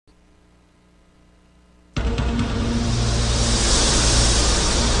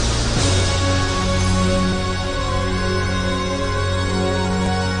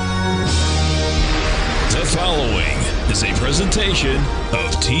presentation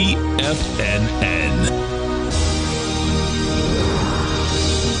of TFNN.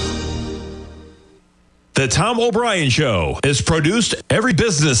 The Tom O'Brien Show is produced every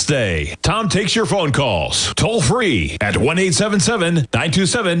business day. Tom takes your phone calls toll free at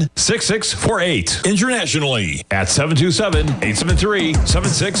 1-877-927-6648. Internationally at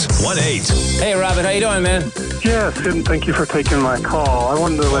 727-873-7618. Hey, Robert, how you doing, man? Yes, and thank you for taking my call. I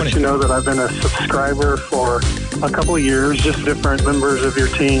wanted to let you know that I've been a subscriber for a couple of years, just different members of your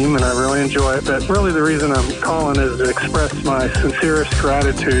team, and I really enjoy it. But really the reason I'm calling is to express my sincerest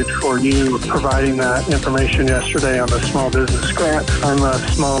gratitude for you providing that information yesterday on the small business grant. I'm a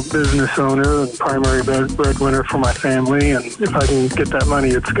small business owner and primary breadwinner for my family, and if I can get that money,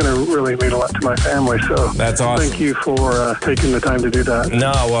 it's going to really mean a lot to my family. So that's awesome. Thank you for taking the time to do that.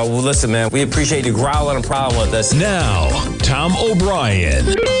 No, well, listen, man, we appreciate you growling and prowling with us. Now, Tom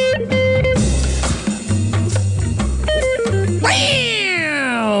O'Brien.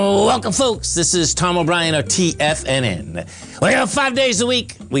 Welcome, folks. This is Tom O'Brien of TFNN. We go 5 days a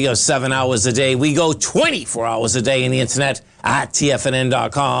week. We go 7 hours a day. We go 24 hours a day on the internet at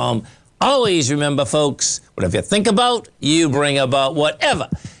TFNN.com. Always remember, folks, whatever you think about, you bring about. Whatever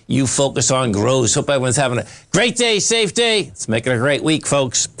you focus on grows. Hope everyone's having a great day, safe day. Let's make it a great week,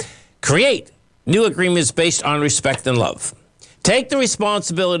 folks. Create new agreements based on respect and love. Take the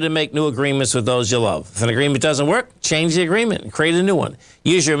responsibility to make new agreements with those you love. If an agreement doesn't work, change the agreement and create a new one.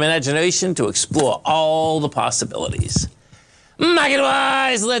 Use your imagination to explore all the possibilities.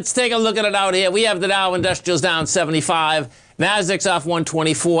 Market-wise, let's take a look at it out here. We have the Dow Industrials down 75. Nasdaq's off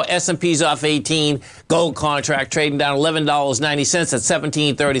 124. S&P's off 18. Gold contract trading down $11.90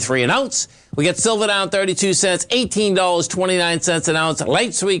 at $17.33 an ounce. We got silver down 32 cents, $18.29 an ounce.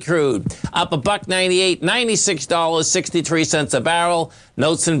 Light sweet crude up $1.98, $96.63 a barrel.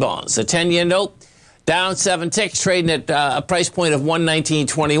 Notes and bonds. The 10-year note down 7 ticks, trading at a price point of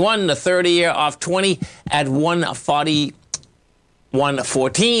 $119.21. The 30-year off 20 at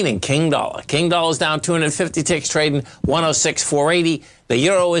 $140.14. And King Dollar's down 250 ticks, trading 106.480. The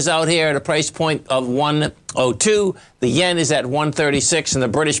euro is out here at a price point of 102. The yen is at 136, and the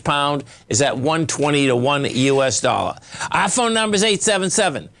British pound is at 120 to 1 US dollar. Our phone number is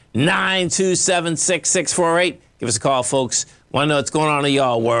 877-927-6648. Give us a call, folks. Want to know what's going on in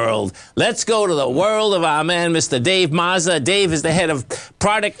your world. Let's go to the world of our man, Mr. Dave Mazza. Dave is the head of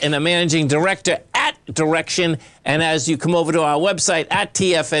product and the managing director at Direction. And as you come over to our website at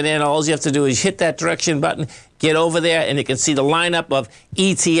TFNN, all you have to do is hit that Direction button, get over there, and you can see the lineup of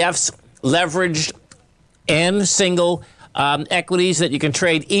ETFs, leveraged and single equities that you can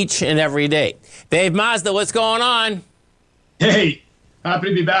trade each and every day. Dave Mazza, what's going on? Hey, happy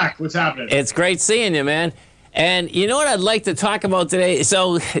to be back. What's happening? It's great seeing you, man. And you know what I'd like to talk about today?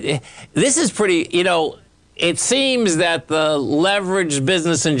 So this is pretty, it seems that the leveraged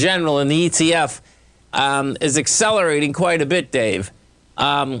business in general and the ETF is accelerating quite a bit, Dave.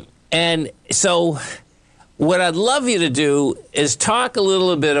 And so what I'd love you to do is talk a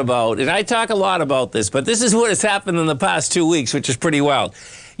little bit about, and I talk a lot about this, but this is what has happened in the past 2 weeks, which is pretty wild.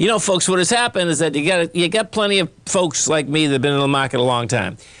 You know, folks, what has happened is that you got plenty of folks like me that have been in the market a long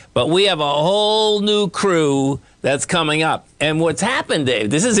time. But we have a whole new crew that's coming up. And what's happened, Dave,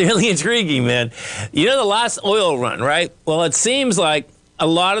 this is really intriguing, man. You know the last oil run, right? Well, it seems like a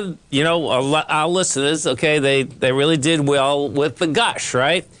lot of, our listeners, okay, they really did well with the gush,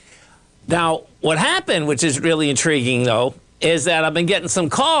 right? Now, what happened, which is really intriguing, though, is that I've been getting some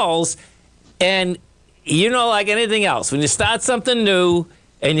calls, and like anything else, when you start something new,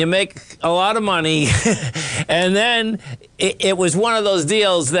 and you make a lot of money, and then it was one of those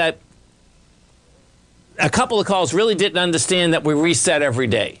deals that a couple of calls really didn't understand that we reset every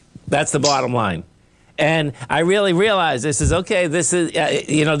day. That's the bottom line. And I really realized this is, okay, this is,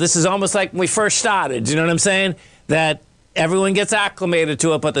 this is almost like when we first started. You know what I'm saying? That everyone gets acclimated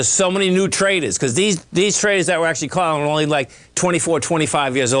to it, but there's so many new traders, because these traders that we're actually calling are only like 24,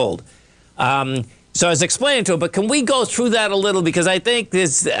 25 years old. So I was explaining to him, but can we go through that a little? Because I think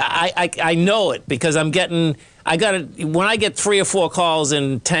this, I know it, because when I get 3 or 4 calls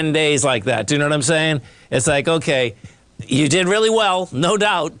in 10 days like that, do you know what I'm saying? It's like, okay, you did really well, no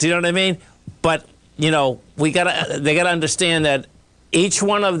doubt, do you know what I mean? But, they gotta understand that each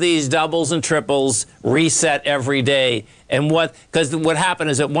one of these doubles and triples reset every day. And because what happened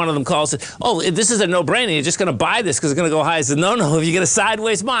is that one of them calls, oh, this is a no-brainer. You're just going to buy this because it's going to go high. I said, no. If you get a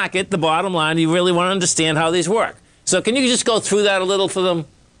sideways market, the bottom line, you really want to understand how these work. So can you just go through that a little for them?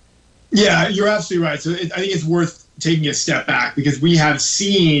 Yeah, you're absolutely right. So I think it's worth taking a step back, because we have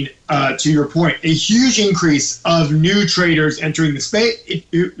seen, to your point, a huge increase of new traders entering the space,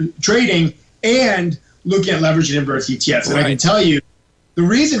 trading, and looking at leverage and inverse ETFs. And I can tell you the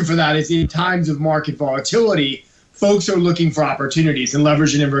reason for that is in times of market volatility, folks are looking for opportunities, and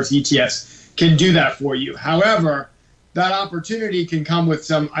leverage and inverse ETFs can do that for you. However, that opportunity can come with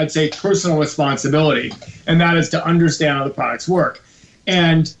some, I'd say, personal responsibility, and that is to understand how the products work.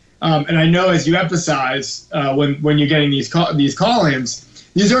 And I know, as you emphasize, when you're getting these call-ins,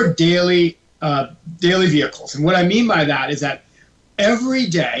 these are daily vehicles. And what I mean by that is that every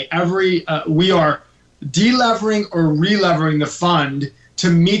day, we are delevering or relevering the fund to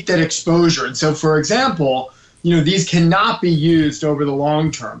meet that exposure. And so, for example, these cannot be used over the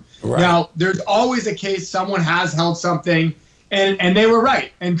long term. Right. Now, there's always a case someone has held something and they were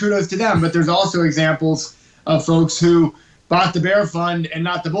right, and kudos to them. But there's also examples of folks who bought the bear fund and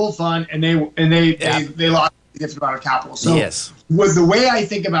not the bull fund, and they lost a significant amount of capital. So the way I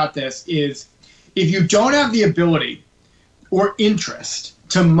think about this is, if you don't have the ability or interest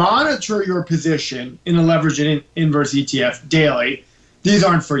to monitor your position in a leverage and inverse ETF daily, these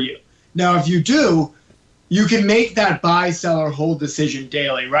aren't for you. Now, if you do, you can make that buy, sell, or hold decision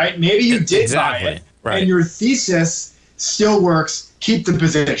daily, right? Maybe you did buy it, and your thesis still works, keep the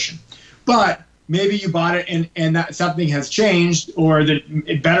position. But maybe you bought it and that something has changed, or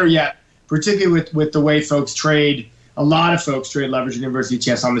better yet, particularly with the way folks trade, a lot of folks trade leverage and inverse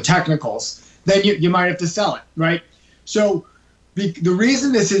ETFs on the technicals, then you might have to sell it, right? So the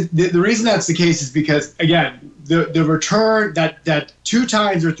reason that's the case is because, again, the return, that 2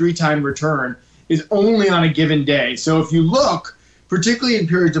 times or 3 time return is only on a given day. So if you look, particularly in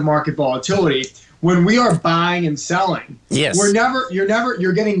periods of market volatility, when we are buying and selling,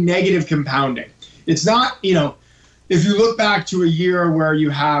 you're getting negative compounding. It's not, if you look back to a year where you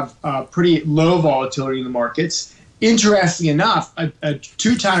have pretty low volatility in the markets, interesting enough, a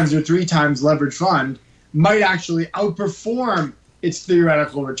 2 times or 3 times leverage fund might actually outperform its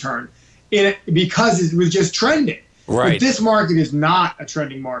theoretical return because it was just trending. Right. But this market is not a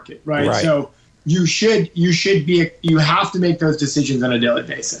trending market, right? So you have to make those decisions on a daily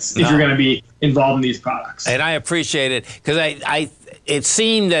basis if you're going to be involved in these products. And I appreciate it, because it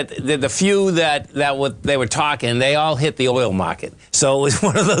seemed that the few that they were talking, they all hit the oil market. So it was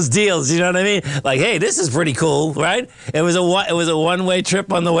one of those deals, you know what I mean? Like, hey, this is pretty cool, right? It was a one-way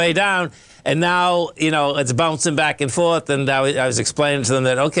trip on the way down, and now it's bouncing back and forth. And I was explaining to them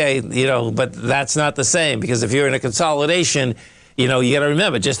that but that's not the same, because if you're in a consolidation, you got to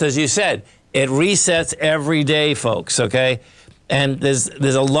remember, just as you said, it resets every day, folks, okay? And there's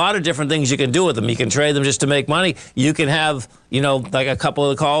a lot of different things you can do with them. You can trade them just to make money. You can have, like a couple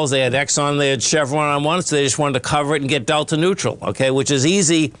of the calls, they had Exxon, they had Chevron on one, so they just wanted to cover it and get delta neutral, okay? Which is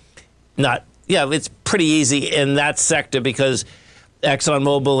easy. It's pretty easy in that sector, because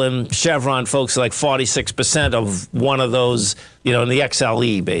ExxonMobil and Chevron folks are like 46% of one of those, in the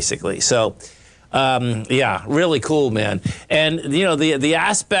XLE, basically. So, really cool, man. And, the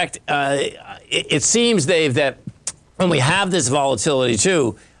aspect, it seems, Dave, that when we have this volatility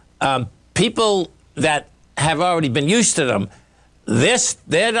too, people that have already been used to them,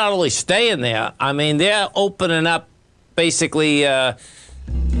 they're not only staying there, I mean, they're opening up basically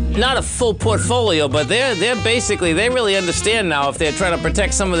not a full portfolio, but they really understand now, if they're trying to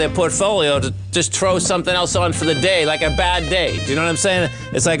protect some of their portfolio, to just throw something else on for the day, like a bad day. Do you know what I'm saying?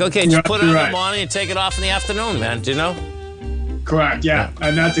 It's like, okay, just put it on in the morning and take it off in the afternoon, man. Do you know? Correct, yeah.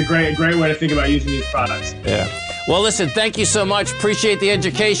 And that's a great way to think about using these products. Yeah. Well, listen, thank you so much. Appreciate the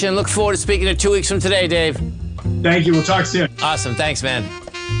education. Look forward to speaking to you 2 weeks from today, Dave. Thank you. We'll talk soon. Awesome. Thanks, man.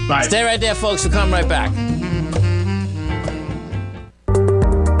 Bye. Stay right there, folks. We'll come right back.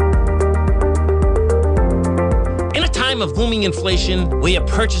 In a time of booming inflation, where your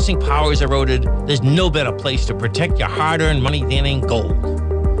purchasing power is eroded, there's no better place to protect your hard-earned money than in gold.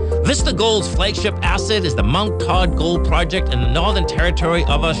 Vista Gold's flagship asset is the Mount Todd Gold Project in the Northern Territory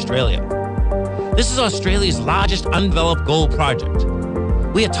of Australia. This is Australia's largest undeveloped gold project.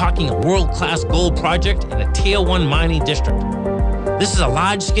 We are talking a world-class gold project in a Tier 1 mining district. This is a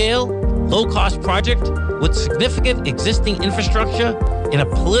large-scale, low-cost project with significant existing infrastructure in a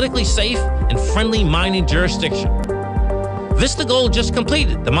politically safe and friendly mining jurisdiction. Vista Gold just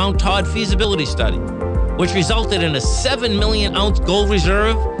completed the Mount Todd feasibility study, which resulted in a 7 million ounce gold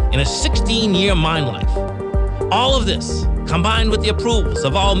reserve in a 16-year mine life. All of this, combined with the approvals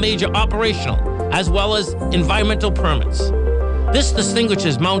of all major operational as well as environmental permits. This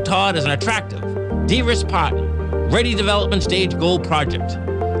distinguishes Mount Todd as an attractive, de-risk partner, ready development stage gold project.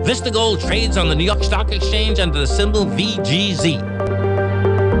 Vista Gold trades on the New York Stock Exchange under the symbol VGZ.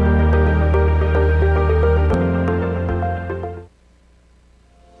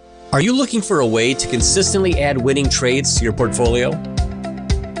 Are you looking for a way to consistently add winning trades to your portfolio?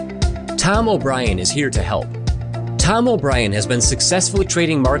 Tom O'Brien is here to help. Tom O'Brien has been successfully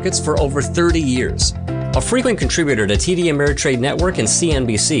trading markets for over 30 years. A frequent contributor to TD Ameritrade Network and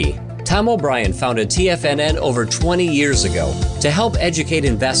CNBC, Tom O'Brien founded TFNN over 20 years ago to help educate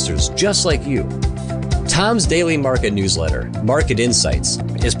investors just like you. Tom's daily market newsletter, Market Insights,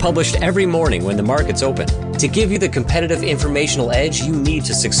 is published every morning when the market's open to give you the competitive informational edge you need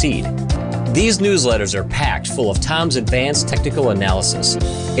to succeed. These newsletters are packed full of Tom's advanced technical analysis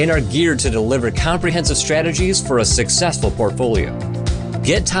and are geared to deliver comprehensive strategies for a successful portfolio.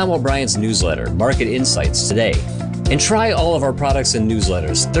 Get Tom O'Brien's newsletter, Market Insights, today and try all of our products and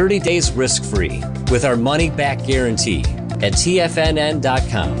newsletters 30 days risk-free with our money-back guarantee at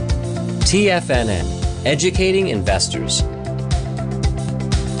TFNN.com. TFNN. Educating investors.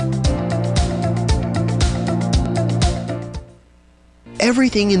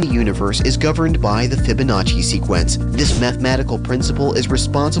 Everything in the universe is governed by the Fibonacci sequence. This mathematical principle is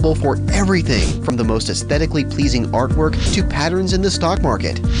responsible for everything from the most aesthetically pleasing artwork to patterns in the stock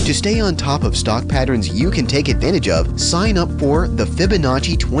market. To stay on top of stock patterns you can take advantage of, sign up for the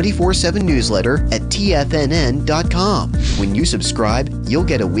Fibonacci 24/7 newsletter at TFNN.com. When you subscribe, you'll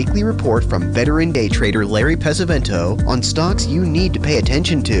get a weekly report from veteran day trader Larry Pesavento on stocks you need to pay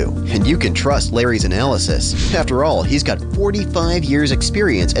attention to. And you can trust Larry's analysis. After all, he's got 45 years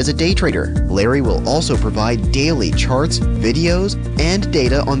experience as a day trader. Larry will also provide daily charts, videos, and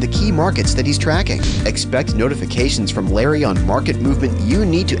data on the key markets that he's tracking. Expect notifications from Larry on market movement you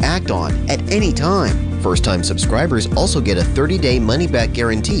need to act on at any time. First-time subscribers also get a 30-day money-back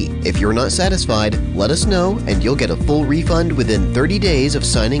guarantee. If you're not satisfied, let us know and you'll get a full refund within 30 days of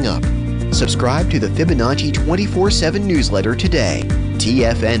signing up. Subscribe to the Fibonacci 24/7 newsletter today.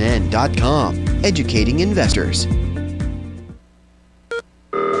 TFNN.com. Educating investors.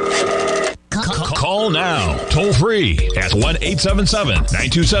 Call now, toll free at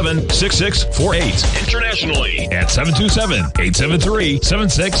 1-877-927-6648. Internationally at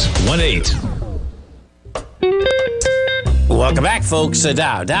 727-873-7618. Welcome back, folks.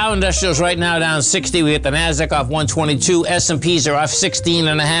 Dow Industrials right now down 60. We get the Nasdaq off 122. S&Ps are off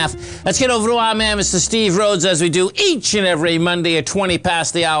 16.5. Let's get over to our man, Mr. Steve Rhodes, as we do each and every Monday at 20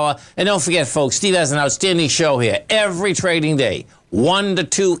 past the hour. And don't forget, folks, Steve has an outstanding show here every trading day, 1 to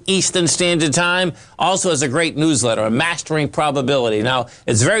 2 Eastern Standard Time. Also has a great newsletter, Mastering Probability. Now,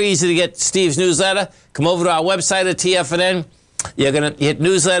 it's very easy to get Steve's newsletter. Come over to our website at TFNN. You're going to hit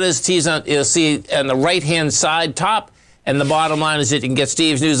newsletters. You'll see on the right-hand side top. And the bottom line is that you can get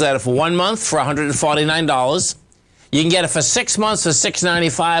Steve's newsletter for 1 month for $149. You can get it for 6 months for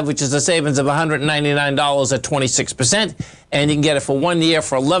 $695, which is a savings of $199 at 26%. And you can get it for 1 year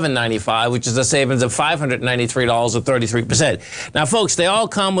for $1195, which is a savings of $593 at 33%. Now, folks, they all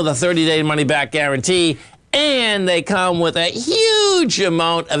come with a 30-day money-back guarantee, and they come with a huge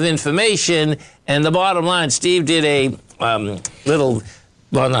amount of information. And the bottom line, Steve did a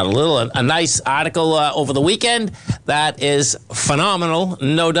a nice article over the weekend that is phenomenal,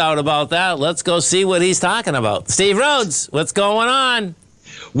 no doubt about that. Let's go see what he's talking about. Steve Rhodes, what's going on?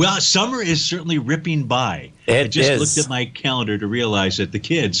 Well, summer is certainly ripping by. I just looked at my calendar to realize that the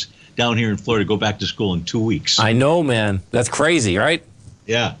kids down here in Florida go back to school in 2 weeks. I know, man. That's crazy, right?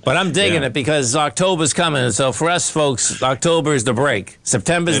 Yeah. But I'm digging it because October's coming. So for us folks, October is the break.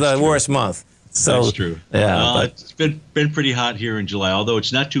 September's the worst month. So, that's true. Yeah, it's been pretty hot here in July, although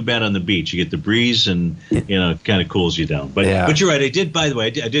it's not too bad on the beach. You get the breeze and it kind of cools you down. But you're right. I did, by the way,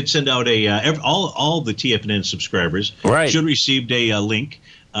 I did send out all the TFNN subscribers should receive a link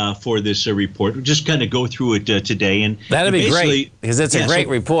for this report. We'll just kind of go through it today, and that'd be great because it's a great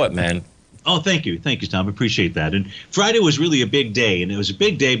report, man. Oh, thank you, Tom. I appreciate that. And Friday was really a big day, and it was a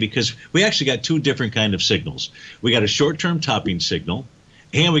big day because we actually got two different kind of signals. We got a short-term topping signal.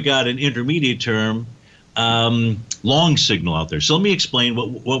 And we got an intermediate term long signal out there. So let me explain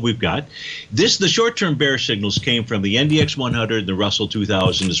what we've got. The short-term bear signals came from the NDX 100, the Russell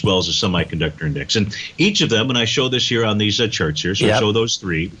 2000, as well as the semiconductor index. And each of them, and I show this here on these charts here, so I show those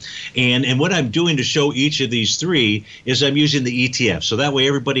three. And what I'm doing to show each of these three is I'm using the ETF. So that way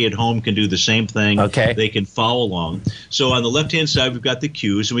everybody at home can do the same thing. Okay. They can follow along. So on the left-hand side, we've got the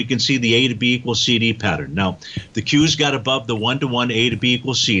Qs, and we can see the A to B equals CD pattern. Now, the Qs got above the 1-to-1 A to B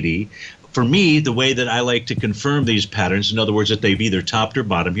equals CD. For me, the way that I like to confirm these patterns, in other words, that they've either topped or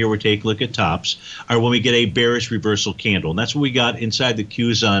bottom, here we're taking a look at tops, are when we get a bearish reversal candle. And that's what we got inside the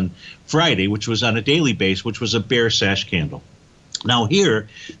Qs on Friday, which was on a daily base, which was a bear sash candle. Now here,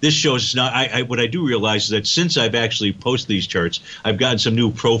 this shows, now what I do realize is that since I've actually posted these charts, I've gotten some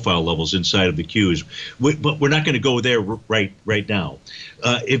new profile levels inside of the Qs, but we're not going to go there right now.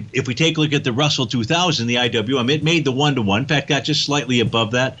 If we take a look at the Russell 2000, the IWM, it made the 1-to-1. In fact, got just slightly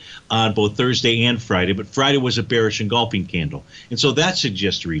above that on both Thursday and Friday, but Friday was a bearish engulfing candle. And so that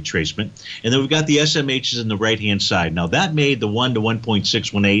suggests a retracement. And then we've got the SMHs on the right-hand side. Now that made the 1 to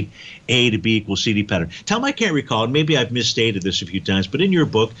 1.618 A to B equals CD pattern. Tom, I can't recall, and maybe I've misstated this a few times, but in your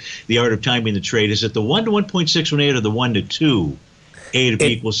book, The Art of Timing the Trade, is it the 1 to 1.618 or the 1 to 2? A to B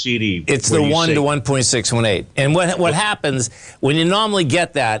equals CD. It's the 1 to 1.618. And what happens when you normally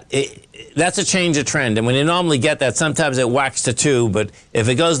get that, that's a change of trend. And when you normally get that, sometimes it whacks to 2, but if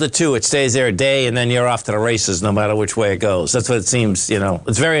it goes to 2, it stays there a day, and then you're off to the races no matter which way it goes. That's what it seems,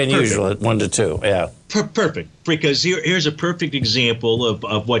 It's very unusual at 1 to 2, yeah. Perfect, because here's a perfect example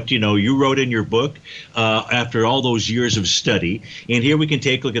of what you wrote in your book after all those years of study. And here we can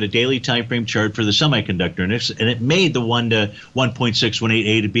take a look at a daily time frame chart for the semiconductor index, and it made the 1 to 1.618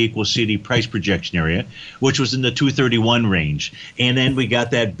 A to B equals CD price projection area, which was in the 231 range. And then we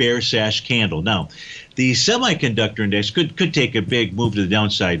got that bear sash candle. Now, the semiconductor index could take a big move to the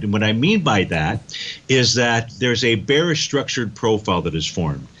downside. And what I mean by that is that there's a bearish structured profile that is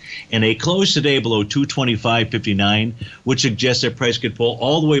formed. And a close today below 225.59 would suggest that price could pull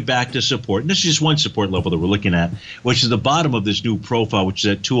all the way back to support. And this is just one support level that we're looking at, which is the bottom of this new profile, which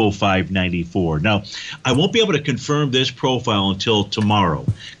is at 205.94. Now, I won't be able to confirm this profile until tomorrow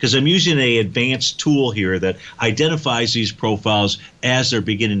because I'm using an advanced tool here that identifies these profiles as they're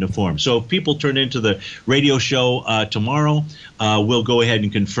beginning to form. So if people turn into the radio show tomorrow, we'll go ahead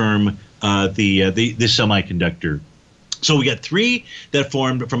and confirm the semiconductor. So we got 3 that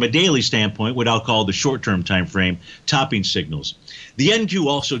formed from a daily standpoint, what I'll call the short-term time frame, topping signals. The NQ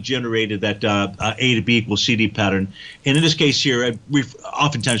also generated that A to B equals CD pattern, and in this case here, we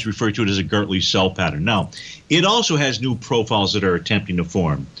oftentimes refer to it as a Gartley cell pattern. Now, it also has new profiles that are attempting to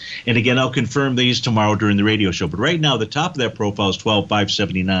form. And again, I'll confirm these tomorrow during the radio show. But right now, the top of that profile is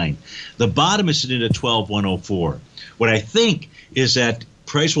 12,579. The bottom is sitting at 12,104. What I think is that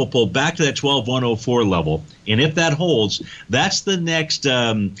price will pull back to that 12,104 level, and if that holds, that's the next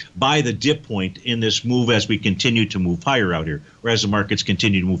buy the dip point in this move as we continue to move higher out here, or as the markets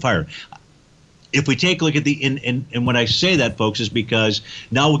continue to move higher. If we take a look at and when I say that, folks, is because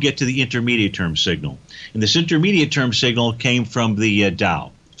now we'll get to the intermediate term signal, and this intermediate term signal came from the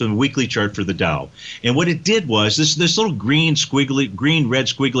Dow. The weekly chart for the Dow. And what it did was this little green red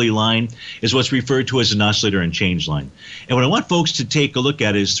squiggly line is what's referred to as an oscillator and change line. And what I want folks to take a look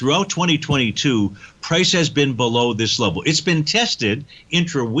at is throughout 2022, price has been below this level. It's been tested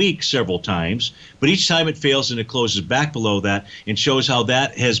intra-week several times, but each time it fails and it closes back below that and shows how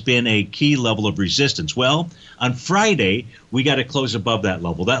that has been a key level of resistance. Well, on Friday, we got to close above that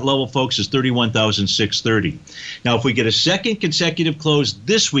level. That level, folks, is 31,630. Now, if we get a second consecutive close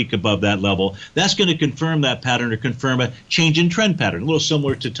this week above that level, that's going to confirm that pattern or confirm a change in trend pattern, a little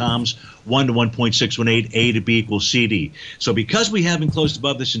similar to Tom's 1 to 1.618 A to B equals CD. So because we haven't closed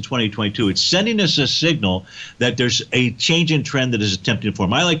above this in 2022, it's sending us a signal that there's a change in trend that is attempting to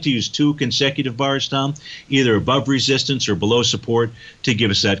form. I like to use 2 consecutive bars, Tom, either above resistance or below support to give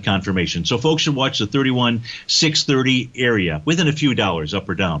us that confirmation. So folks should watch the 31,630 area within a few dollars up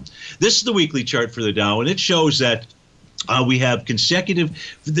or down. This is the weekly chart for the Dow, and it shows that we have consecutive.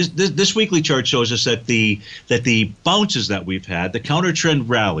 This weekly chart shows us that the bounces that we've had, the counter trend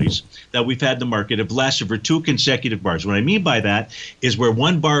rallies that we've had in the market, have lasted for 2 consecutive bars. What I mean by that is where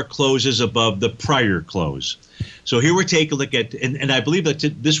one bar closes above the prior close. So here we're taking a look at, and I believe that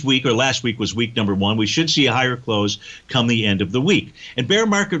this week or last week was week number 1. We should see a higher close come the end of the week. And bear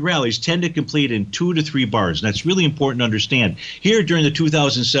market rallies tend to complete in 2 to 3 bars. And that's really important to understand. Here during the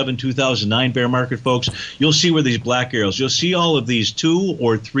 2007-2009 bear market, folks, you'll see where these black arrows, you'll see all of these 2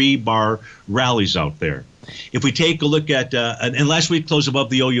 or 3 bar rallies out there. If we take a look at, and last week closed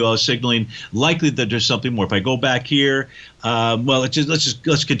above the OUL, signaling likely that there's something more. If I go back here,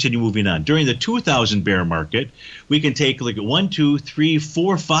 let's continue moving on. During the 2000 bear market, we can take a look at 1, 2, 3,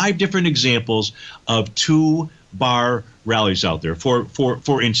 4, 5 different examples of 2 bar rallies out there,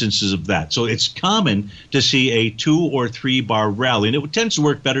 for instances of that. So it's common to see a 2 or 3 bar rally, and it tends to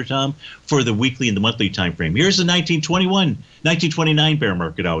work better, Tom, for the weekly and the monthly time frame. Here's the 1929 bear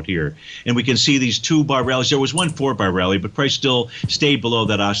market out here, and we can see these 2 bar rallies. There was 1 4 bar rally, but price still stayed below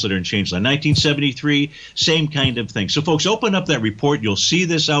that oscillator and change line. 1973, same kind of thing. So folks, open up that report. You'll see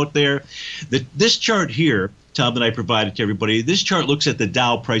this out there. This chart here Tom, that I provided to everybody. This chart looks at the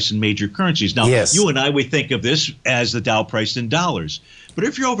Dow price in major currencies. Now, you and I would think of this as the Dow price in dollars. But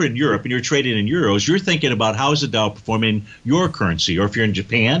if you're over in Europe and you're trading in euros, you're thinking about how is the Dow performing in your currency. Or if you're in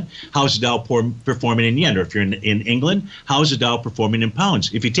Japan, how is the Dow performing in yen? Or if you're in England, how is the Dow performing in pounds?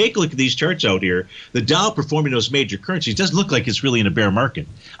 If you take a look at these charts out here, the Dow performing those major currencies doesn't look like it's really in a bear market.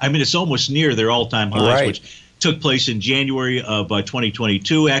 I mean, it's almost near their all-time highs, which took place in January of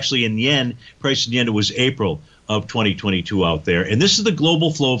 2022. Actually, in yen, price in yen, was April of 2022 out there. And this is the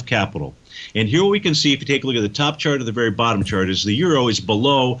global flow of capital. And here we can see, if you take a look at the top chart or the very bottom chart, is the euro is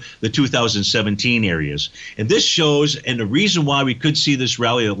below the 2017 areas. And this shows, and the reason why we could see this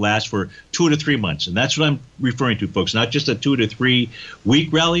rally that lasts for 2 to 3 months. And that's what I'm referring to, folks. Not just a 2 to 3 week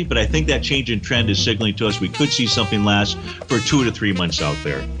rally, but I think that change in trend is signaling to us we could see something last for 2 to 3 months out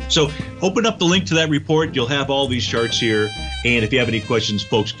there. So open up the link to that report. You'll have all these charts here. And if you have any questions,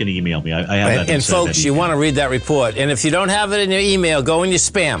 folks can email me. I have that. And folks, you want to read that report. And if you don't have it in your email, go in your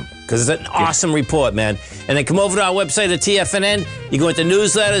spam, because it's an awesome report, man. And then come over to our website at TFNN. You go into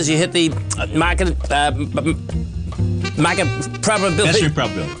newsletters. You hit the market probability.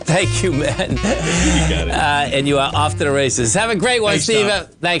 Thank you, man. You got it. And you are off to the races. Have a great one, Steve.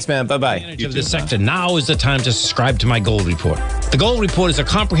 Thanks, man. Bye-bye. Of the sector, now is the time to subscribe to my gold report. The gold report is a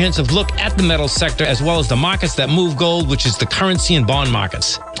comprehensive look at the metal sector as well as the markets that move gold, which is the currency and bond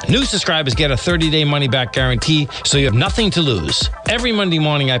markets. New subscribers get a 30-day money-back guarantee, so you have nothing to lose. Every Monday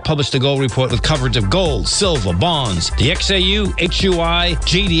morning, I publish the gold report with coverage of gold, silver, bonds, the XAU, HUI,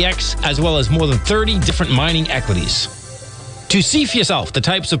 GDX, as well as more than 30 different mining equities. To see for yourself the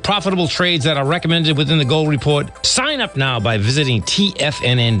types of profitable trades that are recommended within the gold report, sign up now by visiting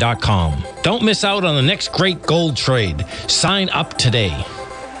TFNN.com. Don't miss out on the next great gold trade. Sign up today.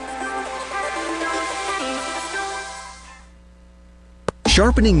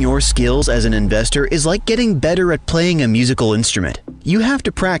 Sharpening your skills as an investor is like getting better at playing a musical instrument. You have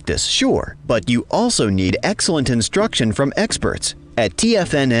to practice, sure, but you also need excellent instruction from experts. At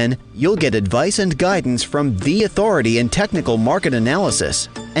TFNN, you'll get advice and guidance from the authority in technical market analysis.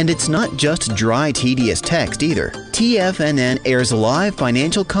 And it's not just dry, tedious text either. TFNN airs live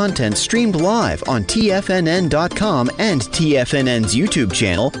financial content streamed live on TFNN.com and TFNN's YouTube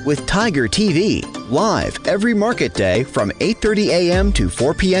channel with Tiger TV, live every market day from 8:30 a.m. to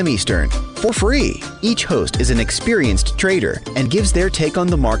 4 p.m. Eastern, for free. Each host is an experienced trader and gives their take on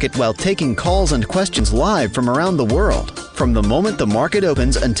the market while taking calls and questions live from around the world. From the moment the market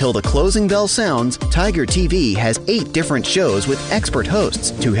opens until the closing bell sounds, Tiger TV has 8 different shows with expert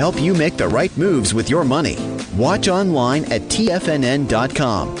hosts to help you make the right moves with your money. Watch online at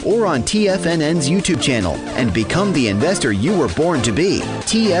TFNN.com or on TFNN's YouTube channel and become the investor you were born to be.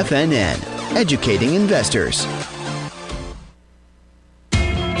 TFNN, educating investors.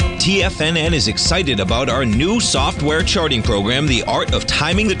 TFNN is excited about our new software charting program, The Art of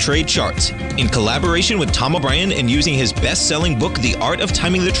Timing the Trade Charts. In collaboration with Tom O'Brien and using his best-selling book, The Art of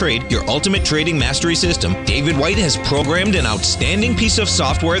Timing the Trade, Your Ultimate Trading Mastery System, David White has programmed an outstanding piece of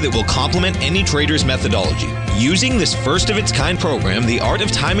software that will complement any trader's methodology. Using this first-of-its-kind program, The Art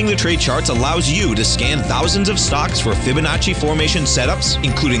of Timing the Trade Charts allows you to scan thousands of stocks for Fibonacci formation setups,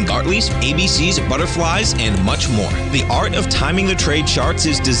 including Gartley's, ABC's, butterflies, and much more. The Art of Timing the Trade Charts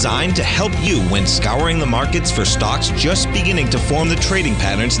is designed to help you when scouring the markets for stocks just beginning to form the trading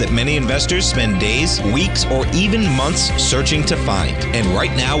patterns that many investors spend days, weeks, or even months searching to find. And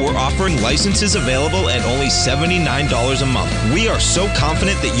right now, we're offering licenses available at only $79 a month. We are so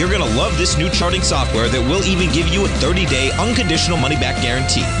confident that you're going to love this new charting software that will even give you a 30-day unconditional money-back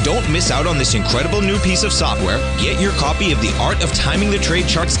guarantee. Don't miss out on this incredible new piece of software. Get your copy of The Art of Timing the Trade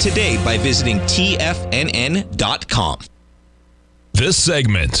Charts today by visiting TFNN.com. This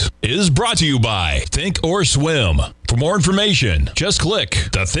segment is brought to you by Thinkorswim. For more information, just click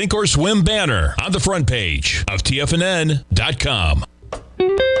the Thinkorswim banner on the front page of TFNN.com.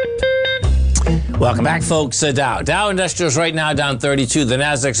 Welcome back, folks. Dow Industrials right now down 32. The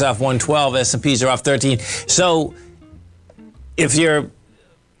Nasdaq's off 112. S&Ps are off 13. So if you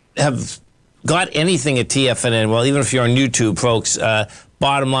have got anything at TFNN, well, even if you're on YouTube, folks,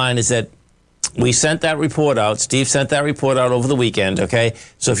 bottom line is that we sent that report out. Steve sent that report out over the weekend, okay?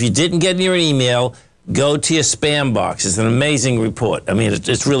 So if you didn't get in your email, go to your spam box. It's an amazing report. I mean,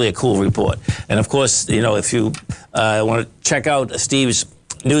 it's really a cool report. And, of course, you know, if you want to check out Steve's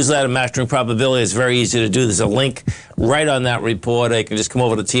newsletter, Mastering Probability, it's very easy to do. There's a link right on that report. You can just come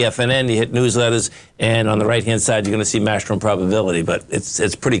over to TFNN, you hit newsletters, and on the right-hand side, you're going to see Mastering Probability. But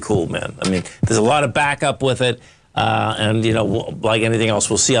it's pretty cool, man. I mean, there's a lot of backup with it. And, you know, like anything else,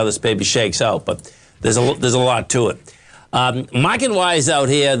 we'll see how this baby shakes out. But there's a lot to it. Market-wise out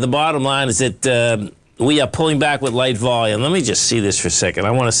here, the bottom line is that we are pulling back with light volume. Let me just see this for a second.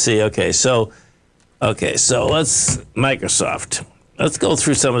 I want to see. Okay, so let's Microsoft. Let's go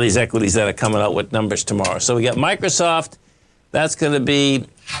through some of these equities that are coming out with numbers tomorrow. So we got Microsoft. That's going to be,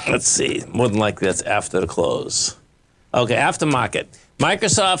 let's see, more than likely that's after the close. Okay, after market.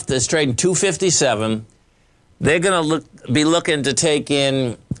 Microsoft is trading 257. They're going to be looking to take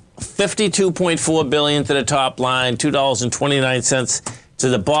in $52.4 billion to the top line, $2.29 to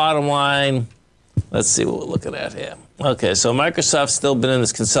the bottom line. Let's see what we're looking at here. Okay, so Microsoft's still been in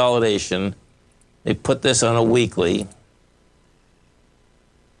this consolidation. They put this on a weekly.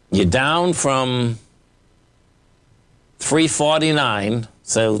 You're down from 349,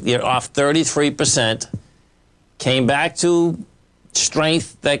 so you're off 33%. Came back to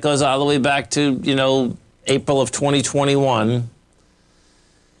strength that goes all the way back to, April of 2021.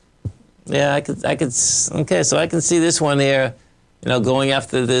 Yeah, I could. Okay, so I can see this one here, going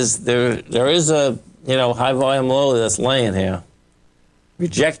after this. There is a, high volume low that's laying here.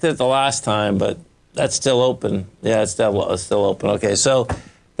 Rejected it the last time, but that's still open. Yeah, it's still open. Okay, so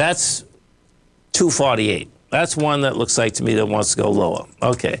that's 248. That's one that looks like to me that wants to go lower.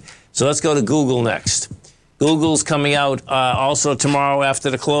 Okay, so let's go to Google next. Google's coming out also tomorrow after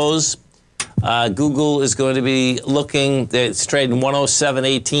the close. Google is going to be looking, it's trading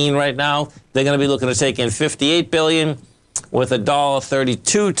 107.18 right now. They're going to be looking to take in $58 billion with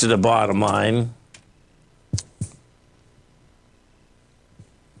 $1.32 to the bottom line.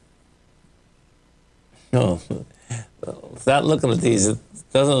 No, without looking at these, it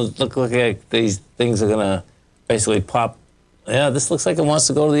doesn't look like these things are going to basically pop. Yeah, this looks like it wants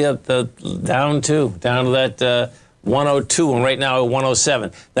to go to the down to that 102, and right now at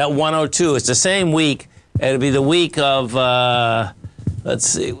 107. That 102, it's the same week. It'll be the week of, let's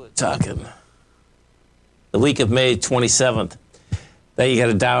see, we're talking, the week of May 27th. That you got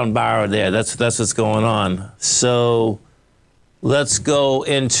a down bar there. That's what's going on. So let's go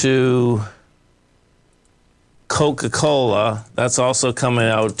into Coca-Cola. That's also coming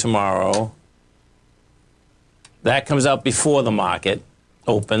out tomorrow. That comes out before the market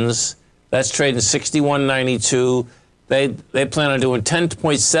opens. That's trading 61.92. They plan on doing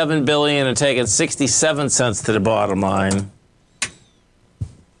 $10.7 billion and taking 67 cents to the bottom line.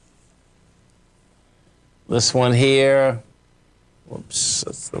 This one here, whoops,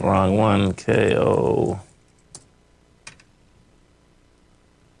 that's the wrong one. KO.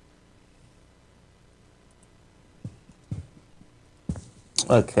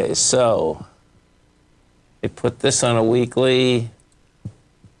 Okay, so they put this on a weekly.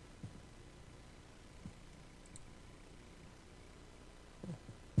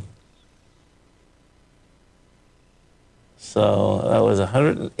 So that was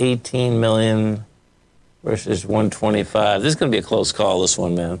 118 million versus 125. This is going to be a close call, this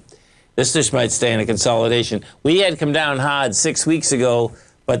one, man. This just might stay in a consolidation. We had come down hard 6 weeks ago,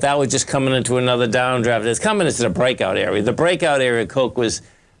 but that was just coming into another downdraft. It's coming into the breakout area. The breakout area, Coke, was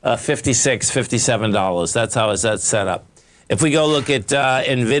 $56, $57. That's how it's set up. If we go look at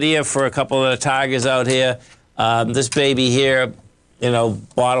NVIDIA for a couple of the tigers out here, this baby here,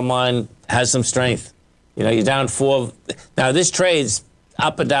 bottom line has some strength. You're down $4. Now, this trades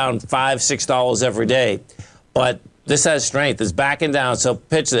up and down $5, $6 every day, but this has strength. It's backing down, so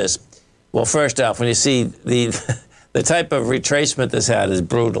pitch this. Well, first off, when you see the type of retracement this had is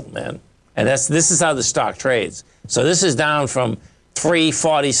brutal, man. And this is how the stock trades. So this is down from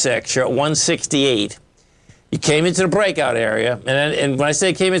 346. You're at 168. You came into the breakout area, and when I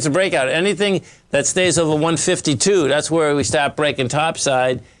say came into breakout, anything that stays over 152, that's where we start breaking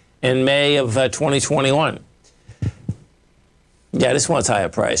topside in May of 2021. Yeah, this one's higher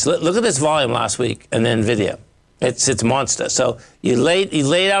price. Look at this volume last week and then NVIDIA. It's monster. So you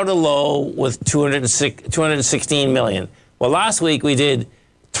laid out a low with 216 million. Well, last week we did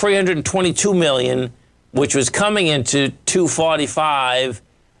 322 million, which was coming into 245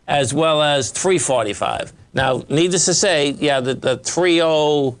 as well as 345. Now, needless to say, yeah, the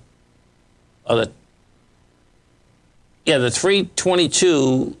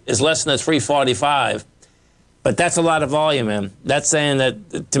 322 is less than the 345, but that's a lot of volume, man. That's saying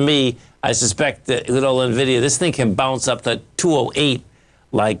that, to me, I suspect that with old NVIDIA, this thing can bounce up to 208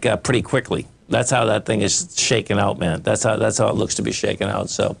 pretty quickly. That's how that thing is shaking out, man. That's how it looks to be shaking out.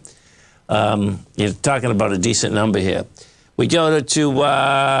 So you're talking about a decent number here. We go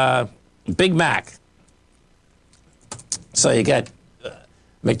to Big Mac. So you got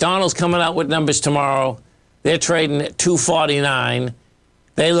McDonald's coming out with numbers tomorrow. They're trading at $2.49.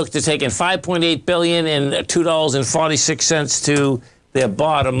 They look to take in $5.8 billion and $2.46 to their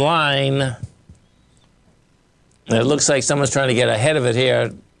bottom line. And it looks like someone's trying to get ahead of it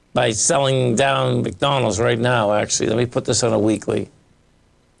here. by selling down McDonald's right now, actually. Let me put this on a weekly.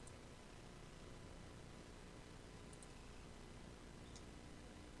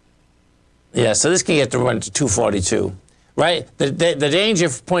 Yeah, so this can get to run to 242, right? The danger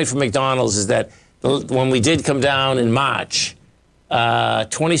point for McDonald's is that when we did come down in March,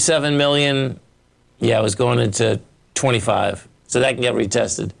 27 million, yeah, it was going into 25. So that can get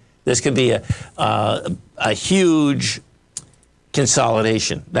retested. This could be a huge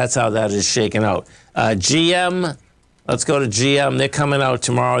consolidation. That's how that is shaken out. GM, let's go to GM. They're coming out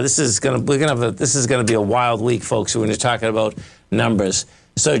tomorrow. This is gonna be a wild week, folks, when you're talking about numbers.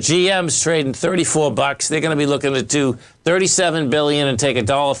 So GM's trading $34. They're going to be looking to do $37 billion and take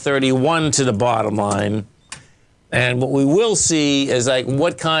 $1.31 to the bottom line. And what we will see is like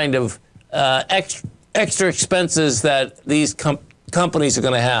what kind of extra expenses that these companies are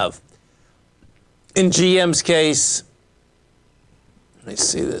going to have. In GM's case, let me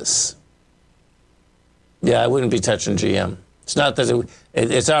see this. Yeah, I wouldn't be touching GM. It's not that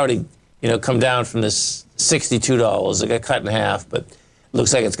it's already come down from this $62. It got cut in half, but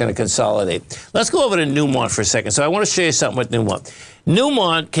looks like it's going to consolidate. Let's go over to Newmont for a second. So I want to show you something with Newmont.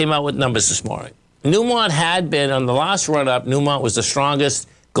 Newmont came out with numbers this morning. Newmont had been, on the last run-up, Newmont was the strongest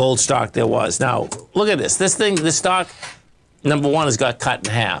gold stock there was. Now, look at this. This stock, number one, has got cut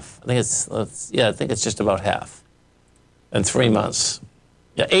in half. I think it's just about half in 3 months.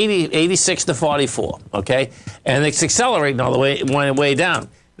 Yeah, 86 to 44, okay? And it's accelerating all the way down.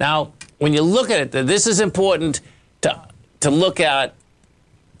 Now, when you look at it, this is important to look at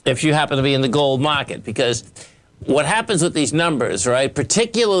if you happen to be in the gold market, because what happens with these numbers, right,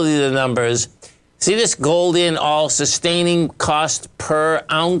 particularly the numbers, see this gold in all sustaining cost per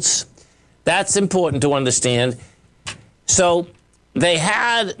ounce? That's important to understand. So they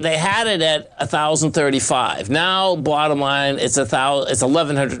had it at 1,035. Now, bottom line, it's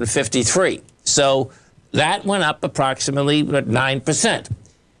 1,153. So that went up approximately 9%.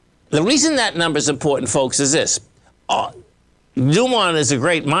 The reason that number is important, folks, is this. Newmont is a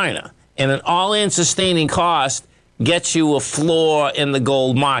great miner, and an all-in sustaining cost gets you a floor in the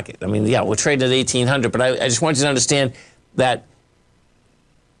gold market. I mean, yeah, we're trading at 1,800, but I just want you to understand that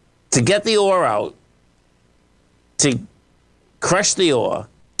to get the ore out, to crush the ore,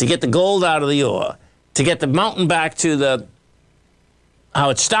 to get the gold out of the ore, to get the mountain back to how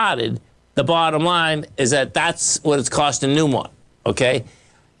it started, the bottom line is that that's what it's costing Newmont, okay?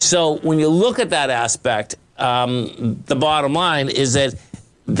 So when you look at that aspect, the bottom line is that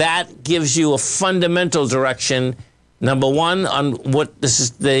gives you a fundamental direction, number one, on what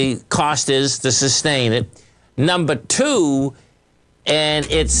the cost is to sustain it. Number two, and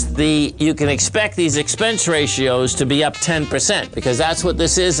you can expect these expense ratios to be up 10%, because that's what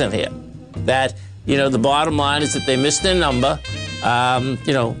this is in here. That, the bottom line is that they missed their number,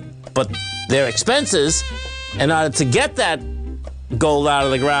 but their expenses, in order to get that gold out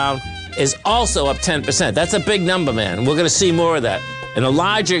of the ground, is also up 10%. That's a big number, man. We're going to see more of that. And the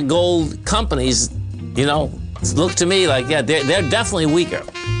larger gold companies, look to me like, yeah, they're definitely weaker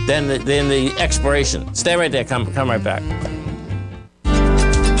than the exploration. Stay right there. Come right back.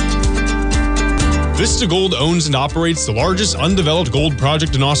 Vista Gold owns and operates the largest undeveloped gold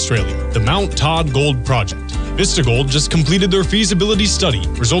project in Australia, the Mount Todd Gold Project. Vista Gold just completed their feasibility study,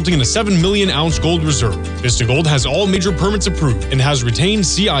 resulting in a 7 million ounce gold reserve. Vista Gold has all major permits approved and has retained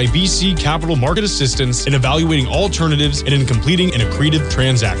CIBC capital market assistance in evaluating alternatives and in completing an accretive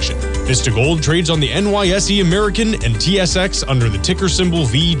transaction. Vista Gold trades on the NYSE American and TSX under the ticker symbol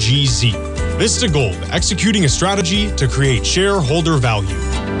VGZ. Vista Gold, executing a strategy to create shareholder value.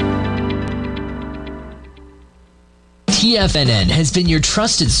 TFNN has been your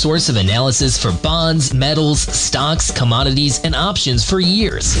trusted source of analysis for bonds, metals, stocks, commodities, and options for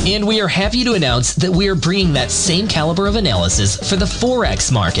years. And we are happy to announce that we are bringing that same caliber of analysis for the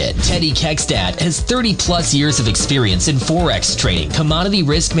Forex market. Teddy Keckstad has 30 plus years of experience in Forex trading, commodity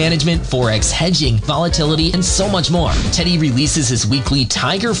risk management, Forex hedging, volatility, and so much more. Teddy releases his weekly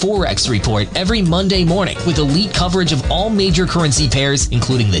Tiger Forex report every Monday morning with elite coverage of all major currency pairs,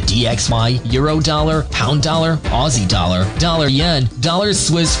 including the DXY, Euro dollar, Pound dollar, Aussie dollar, dollar yen, dollar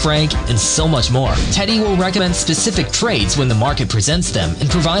Swiss franc, and so much more. Teddy will recommend specific trades when the market presents them and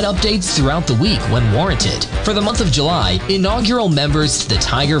provide updates throughout the week when warranted. For the month of July, inaugural members to the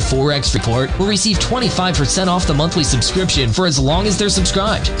Tiger Forex Report will receive 25% off the monthly subscription for as long as they're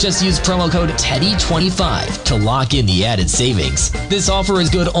subscribed. Just use promo code TEDDY25 to lock in the added savings. This offer is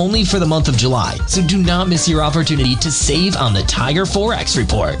good only for the month of July, so do not miss your opportunity to save on the Tiger Forex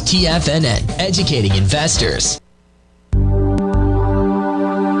Report. TFNN, educating investors.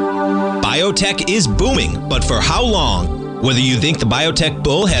 Biotech is booming, but for how long? Whether you think the biotech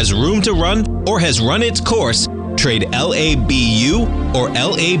bull has room to run or has run its course, trade LABU or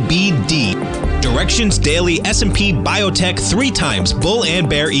LABD. Direction's daily S&P Biotech 3 times bull and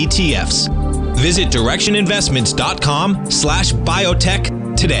bear ETFs. Visit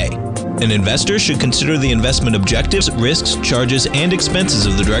directioninvestments.com/biotech today. An investor should consider the investment objectives, risks, charges, and expenses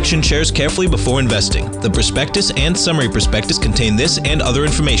of the Direction shares carefully before investing. The prospectus and summary prospectus contain this and other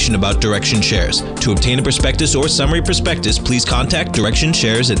information about Direction shares. To obtain a prospectus or summary prospectus, please contact Direction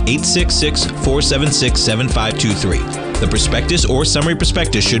shares at 866-476-7523. The prospectus or summary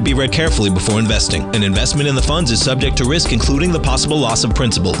prospectus should be read carefully before investing. An investment in the funds is subject to risk, including the possible loss of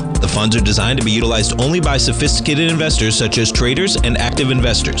principal. The funds are designed to be utilized only by sophisticated investors such as traders and active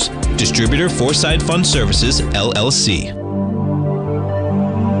investors. Distributor Foreside Fund Services, LLC.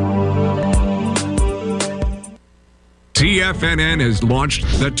 TFNN has launched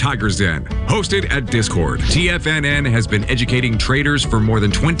the Tiger's Den. Hosted at Discord, TFNN has been educating traders for more than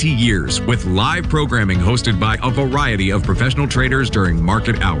 20 years with live programming hosted by a variety of professional traders during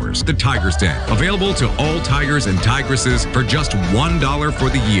market hours. The Tiger's Den, available to all tigers and tigresses for just $1 for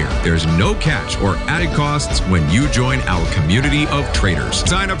the year. There's no catch or added costs when you join our community of traders.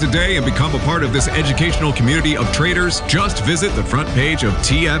 Sign up today and become a part of this educational community of traders. Just visit the front page of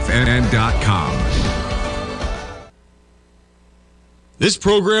TFNN.com. This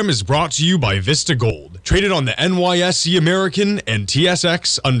program is brought to you by Vista Gold, traded on the NYSE American and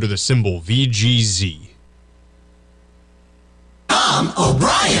TSX under the symbol VGZ. Tom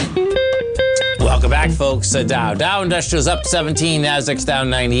O'Brien. Welcome back, folks. Dow Industrial's up 17, Nasdaq's down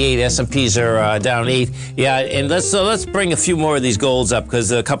 98, S&Ps are down 8. Yeah, and let's bring a few more of these golds up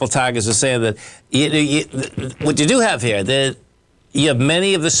because a couple tigers are saying that what you do have here, you have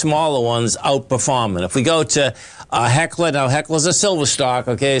many of the smaller ones outperforming. If we go to Heckler, now Heckler's a silver stock,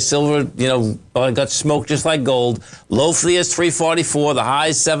 okay? Silver, got smoked just like gold. Low for the year is 344, the high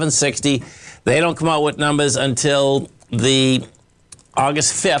is 760. They don't come out with numbers until the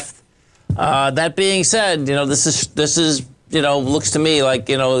August 5th. That being said, this is looks to me like,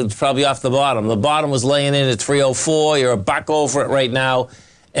 it's probably off the bottom. The bottom was laying in at 304. You're a buck over it right now.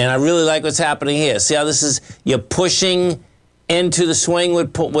 And I really like what's happening here. See how this is, you're pushing into the swing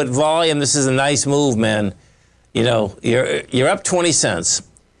with volume. This is a nice move, man. You're up 20 cents.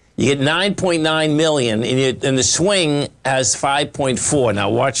 You get 9.9 million, and the swing has 5.4. Now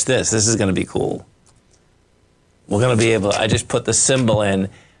watch this. This is going to be cool. We're going to be able. I just put the symbol in.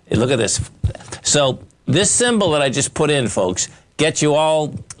 Look at this. So this symbol that I just put in, folks, gets you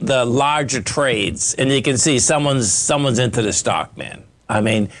all the larger trades, and you can see someone's into the stock, man. I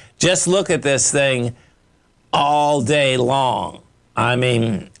mean, just look at this thing all day long. I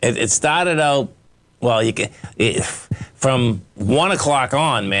mean, it started out, well, from 1 o'clock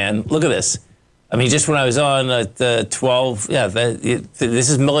on, man. Look at this. I mean, just when I was on the 12, this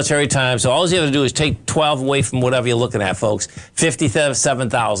is military time, so all you have to do is take 12 away from whatever you're looking at, folks.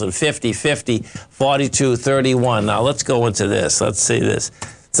 57,000, 50, 50, 42, 31. Now, let's go into this. Let's see this.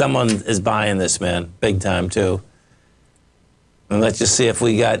 Someone is buying this, man, big time, too. And let's just see if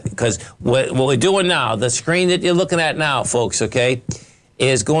we got, because what we're doing now, the screen that you're looking at now, folks, okay,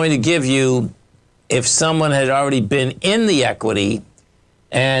 is going to give you, if someone had already been in the equity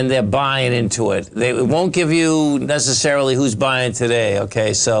and they're buying into it. It won't give you necessarily who's buying today,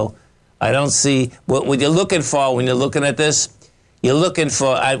 okay? So I don't see, what you're looking for when you're looking at this, you're looking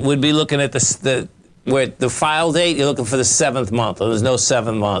for, I would be looking at the file date, you're looking for the 7th month. There's no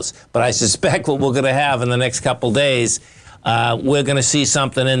 7 months. But I suspect what we're going to have in the next couple days, we're going to see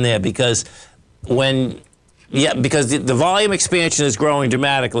something in there because because the volume expansion is growing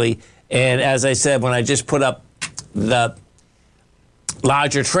dramatically. And as I said, when I just put up the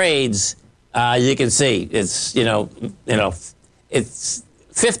larger trades, you can see it's, it's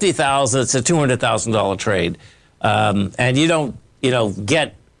 50,000, it's a $200,000 trade. And you don't,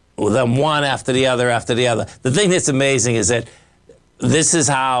 get them one after the other after the other. The thing that's amazing is that this is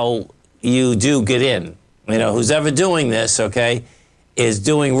how you do get in. Who's ever doing this, okay, is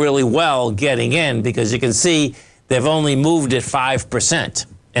doing really well getting in because you can see they've only moved it 5%.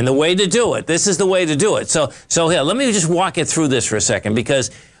 And the way to do it, this is the way to do it. So here, let me just walk you through this for a second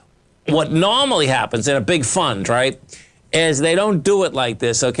because what normally happens in a big fund, right, is they don't do it like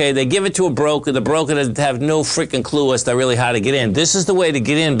this, okay? They give it to a broker. The broker doesn't have no freaking clue as to really how to get in. This is the way to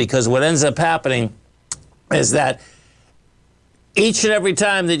get in because what ends up happening is that each and every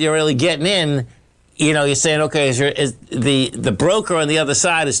time that you're really getting in, you're saying, okay, the broker on the other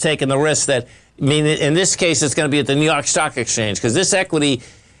side is taking the risk that, in this case, it's going to be at the New York Stock Exchange because this equity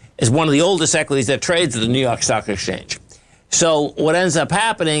is one of the oldest equities that trades at the New York Stock Exchange. So what ends up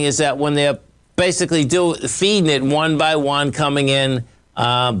happening is that when they're basically feeding it one by one, coming in.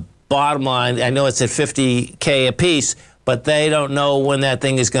 Bottom line, I know it's at $50K a piece, but they don't know when that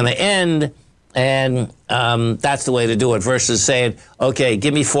thing is going to end, and that's the way to do it versus saying, okay,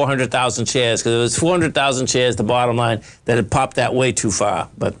 give me 400,000 shares, because it was 400,000 shares, the bottom line, that it popped that way too far.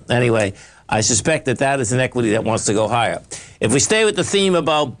 But anyway, I suspect that is an equity that wants to go higher. If we stay with the theme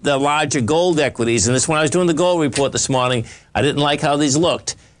about the larger gold equities, and this when I was doing the gold report this morning, I didn't like how these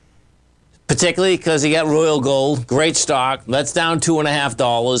looked. Particularly because you got Royal Gold, great stock. That's down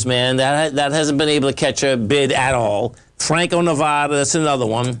 $2.50, man. That hasn't been able to catch a bid at all. Franco-Nevada, that's another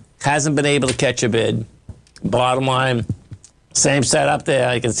one. Hasn't been able to catch a bid. Bottom line, same setup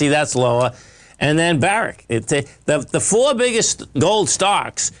there. You can see that's lower. And then Barrick. The four biggest gold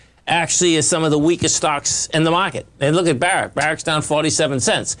stocks actually is some of the weakest stocks in the market. And look at Barrick. Barrick's down 47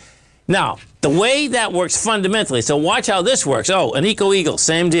 cents. Now, the way that works fundamentally, so watch how this works. Oh, an Eco Eagle,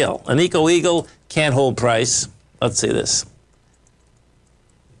 same deal. An Eco Eagle can't hold price. Let's see this.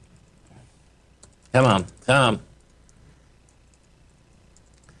 Come on.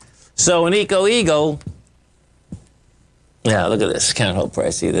 So an Eco Eagle, yeah, look at this. Can't hold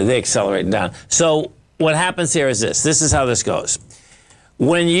price either. They're accelerating down. So what happens here is this. This is how this goes.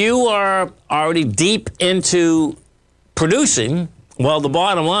 When you are already deep into producing, well, the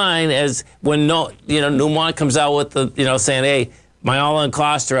bottom line is when Newmont comes out with the saying, hey, my all-in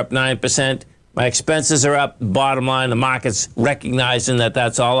costs are up 9%, my expenses are up. Bottom line, the market's recognizing that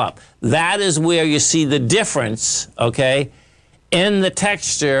that's all up. That is where you see the difference, okay, in the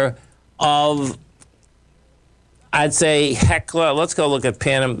texture of, I'd say Hecla. Let's go look at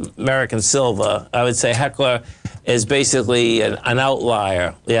Pan American Silver. I would say Hecla is basically an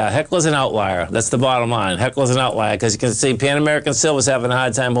outlier. Yeah, Hecla's an outlier. That's the bottom line. Hecla's an outlier because you can see Pan American Silver's having a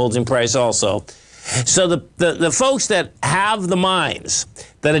hard time holding price also. So the folks that have the mines,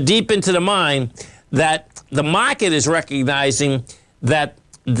 that are deep into the mine, that the market is recognizing that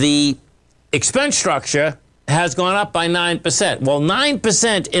the expense structure has gone up by 9%. Well,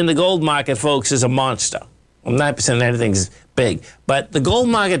 9% in the gold market, folks, is a monster. Well, 9% of anything's big. But the gold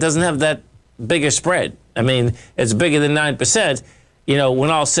market doesn't have that bigger spread. I mean, it's bigger than 9%, when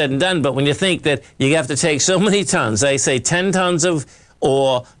all's said and done. But when you think that you have to take so many tons, they say 10 tons of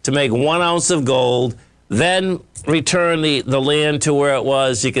ore to make 1 ounce of gold, then return the land to where it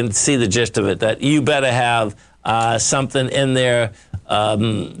was, you can see the gist of it, that you better have something in there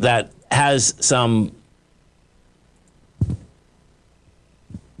that has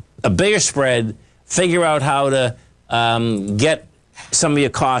a bigger spread, figure out how to get some of your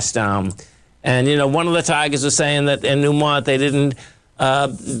costs down. And, one of the Tigers was saying that in Newmont they didn't,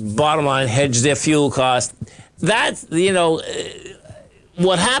 bottom line, hedge their fuel cost. That's,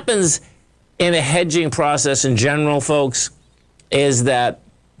 what happens in a hedging process in general, folks, is that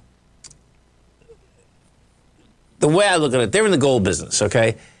the way I look at it, they're in the gold business,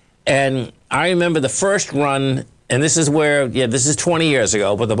 okay? And I remember the first run, and this is where, this is 20 years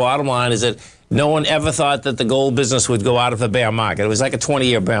ago, but the bottom line is that no one ever thought that the gold business would go out of a bear market. It was like a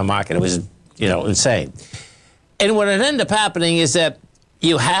 20-year bear market. It was, insane. And what had ended up happening is that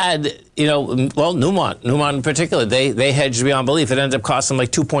you had, Newmont in particular, they hedged beyond belief. It ended up costing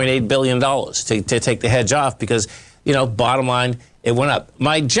like $2.8 billion to take the hedge off because, bottom line, it went up.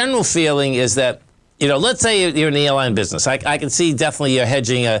 My general feeling is that, let's say you're in the airline business. I can see definitely you're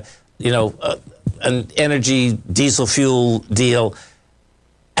hedging an energy diesel fuel deal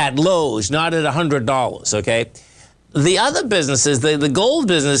at lows, not at $100, okay? The other businesses, the gold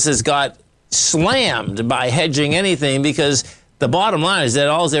businesses got slammed by hedging anything because the bottom line is that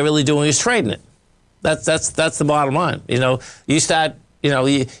all they're really doing is trading it. That's the bottom line. You start,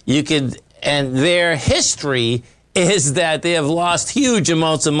 you could, and their history is that they have lost huge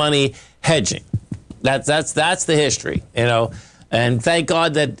amounts of money hedging. That's the history, And thank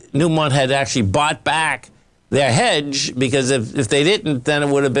God that Newmont had actually bought back their hedge, because if they didn't, then it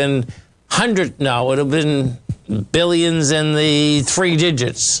would have been it would have been billions in the 3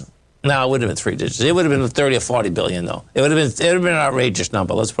 digits. No, it would have been 3 digits. It would have been 30 or 40 billion, though. It would have been an outrageous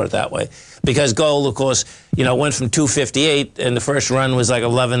number, let's put it that way. Because gold, of course, went from 258, and the first run was like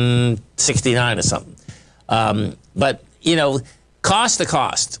 1169 or something. But, cost to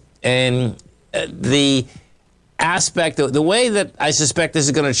cost. And the aspect, the way that I suspect this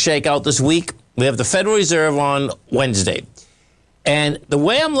is going to shake out this week, we have the Federal Reserve on Wednesday. And the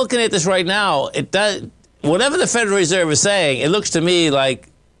way I'm looking at this right now, whatever the Federal Reserve is saying, it looks to me like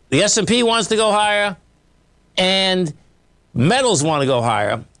the S&P wants to go higher and metals want to go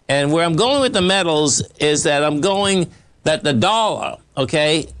higher. And where I'm going with the metals is that I'm going that the dollar,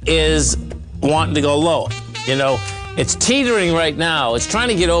 okay, is wanting to go lower. It's teetering right now. It's trying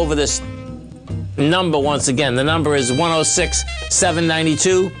to get over this number once again. The number is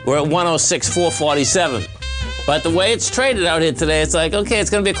 106,792. We're at 106,447. But the way it's traded out here today, it's like, okay, it's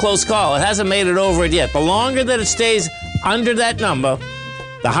going to be a close call. It hasn't made it over it yet. The longer that it stays under that number,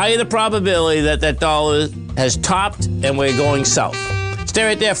 the higher the probability that that dollar has topped and we're going south. Stay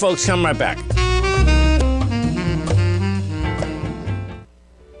right there, folks. Come right back.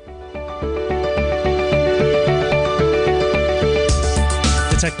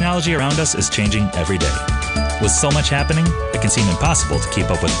 The technology around us is changing every day. With so much happening, it can seem impossible to keep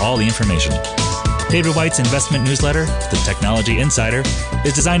up with all the information. David White's investment newsletter, The Technology Insider,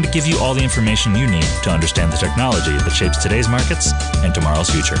 is designed to give you all the information you need to understand the technology that shapes today's markets and tomorrow's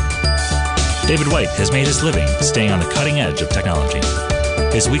future. David White has made his living staying on the cutting edge of technology.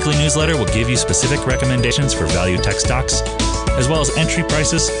 His weekly newsletter will give you specific recommendations for value tech stocks, as well as entry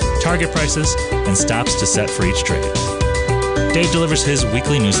prices, target prices, and stops to set for each trade. Dave delivers his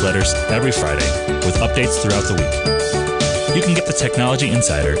weekly newsletters every Friday with updates throughout the week. You can get the Technology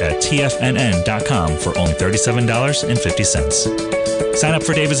Insider at TFNN.com for only $37.50. Sign up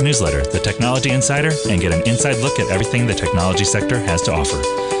for David's newsletter, The Technology Insider, and get an inside look at everything the technology sector has to offer.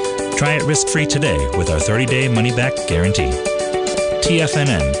 Try it risk-free today with our 30-day money-back guarantee.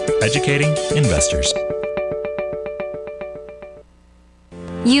 TFNN, educating investors.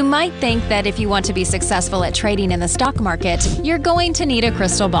 You might think that if you want to be successful at trading in the stock market, you're going to need a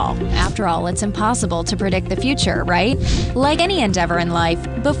crystal ball. After all, it's impossible to predict the future, right? Like any endeavor in life,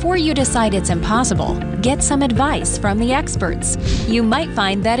 before you decide it's impossible, get some advice from the experts. You might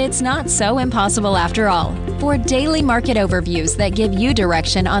find that it's not so impossible after all. For daily market overviews that give you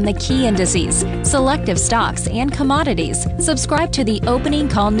direction on the key indices, selective stocks, and commodities, subscribe to the Opening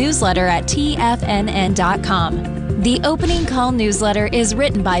Call newsletter at TFNN.com. The Opening Call newsletter is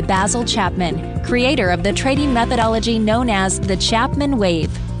written by Basil Chapman, creator of the trading methodology known as the Chapman Wave.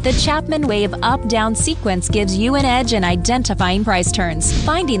 The Chapman Wave up-down sequence gives you an edge in identifying price turns,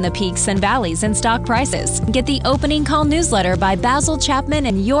 finding the peaks and valleys in stock prices. Get the Opening Call newsletter by Basil Chapman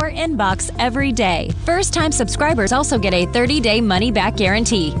in your inbox every day. First-time subscribers also get a 30-day money-back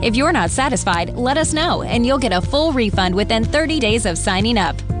guarantee. If you're not satisfied, let us know, and you'll get a full refund within 30 days of signing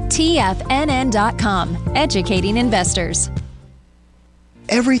up. TFNN.com, educating investors.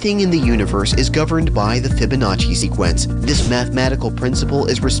 Everything in the universe is governed by the Fibonacci sequence. This mathematical principle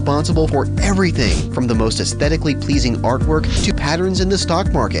is responsible for everything from the most aesthetically pleasing artwork to patterns in the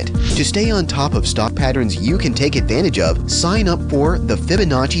stock market. To stay on top of stock patterns you can take advantage of, sign up for the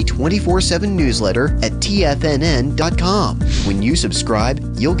Fibonacci 24/7 newsletter at TFNN.com. When you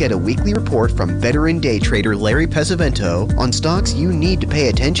subscribe, you'll get a weekly report from veteran day trader Larry Pesavento on stocks you need to pay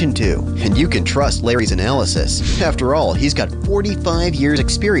attention to. And you can trust Larry's analysis. After all, he's got 45 years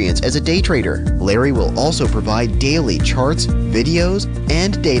experience as a day trader. Larry will also provide daily charts, videos,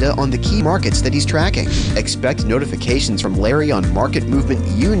 and data on the key markets that he's tracking. Expect notifications from Larry on market movement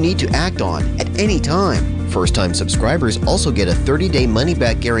you need to act on at any time. First-time subscribers also get a 30-day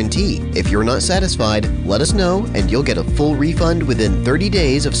money-back guarantee. If you're not satisfied, let us know and you'll get a full refund within 30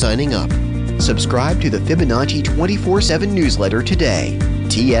 days of signing up. Subscribe to the Fibonacci 24/7 newsletter today.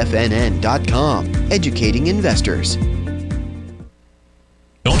 TFNN.com, educating investors.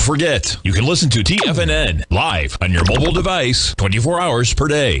 Don't forget, you can listen to TFNN live on your mobile device 24 hours per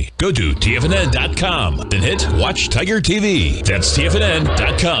day. Go to TFNN.com, then hit Watch Tiger TV. That's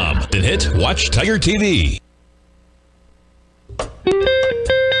TFNN.com, then hit Watch Tiger TV.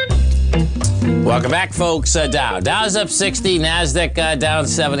 Welcome back, folks. Dow's up 60, NASDAQ down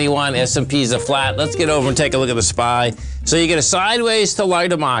 71, S&P's are flat. Let's get over and take a look at the SPY. So you get a sideways to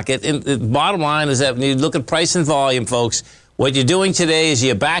lighter market. And the bottom line is that when you look at price and volume, folks, what you're doing today is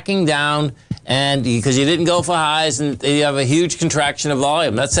you're backing down, and because you didn't go for highs, and you have a huge contraction of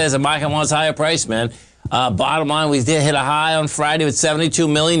volume. That says the market wants higher price, man. Bottom line, we did hit a high on Friday with 72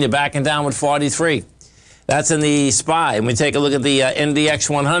 million. You're backing down with 43. That's in the SPY. And we take a look at the NDX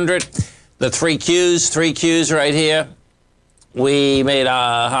 100, the three Qs right here. We made a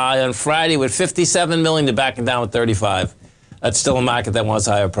high on Friday with 57 million. You're backing down with 35. That's still a market that wants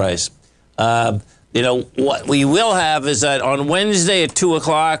higher price. You know, what we will have is that on Wednesday at 2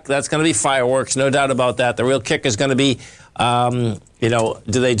 o'clock, that's going to be fireworks, no doubt about that. The real kick is going to be, you know,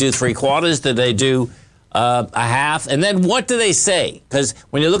 do they do 3/4? Do they do a half? And then what do they say? Because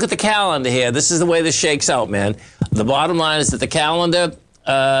when you look at the calendar here, this is the way this shakes out, man. The bottom line is that the calendar,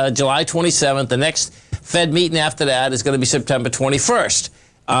 July 27th, the next Fed meeting after that is going to be September 21st.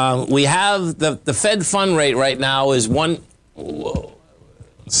 We have the Fed fund rate right now is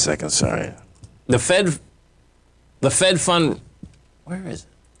The Fed fund, where is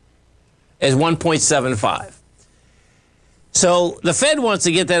it? Is 1.75. So the Fed wants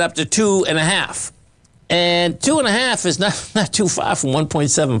to get that up to 2.5. And 2.5 is not too far from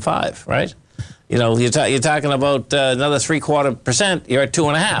 1.75, right? You know, you're talking about another 0.75%, you're at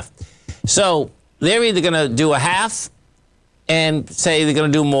 2.5. So they're either going to do a half and say they're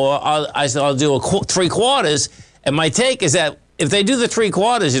going to do more. I'll do 3/4. And my take is that if they do the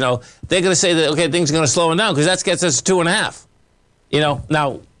 3/4, you know, they're going to say that, okay, things are going to slow them down because that gets us 2.5. You know,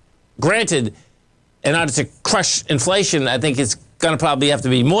 now, granted, in order to crush inflation, I think it's going to probably have to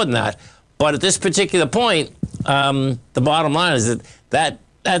be more than that. But at this particular point, the bottom line is that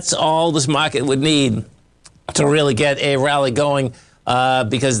that's all this market would need to really get a rally going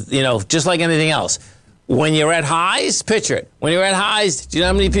because, you know, just like anything else, when you're at highs, picture it. When you're at highs, do you know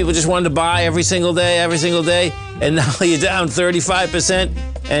how many people just wanted to buy every single day? And now you're down 35%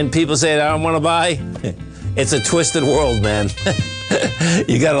 and people say, I don't want to buy. It's a twisted world, man.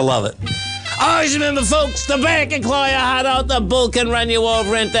 You got to love it. Always remember, folks, the bear can claw your heart out, the bull can run you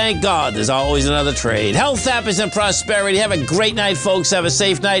over, and thank God there's always another trade. Health, happiness, and prosperity. Have a great night, folks. Have a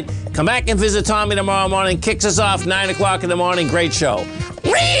safe night. Come back and visit Tommy tomorrow morning. Kicks us off 9 o'clock in the morning. Great show.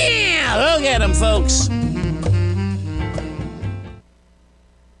 Look at him, folks.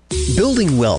 Building wealth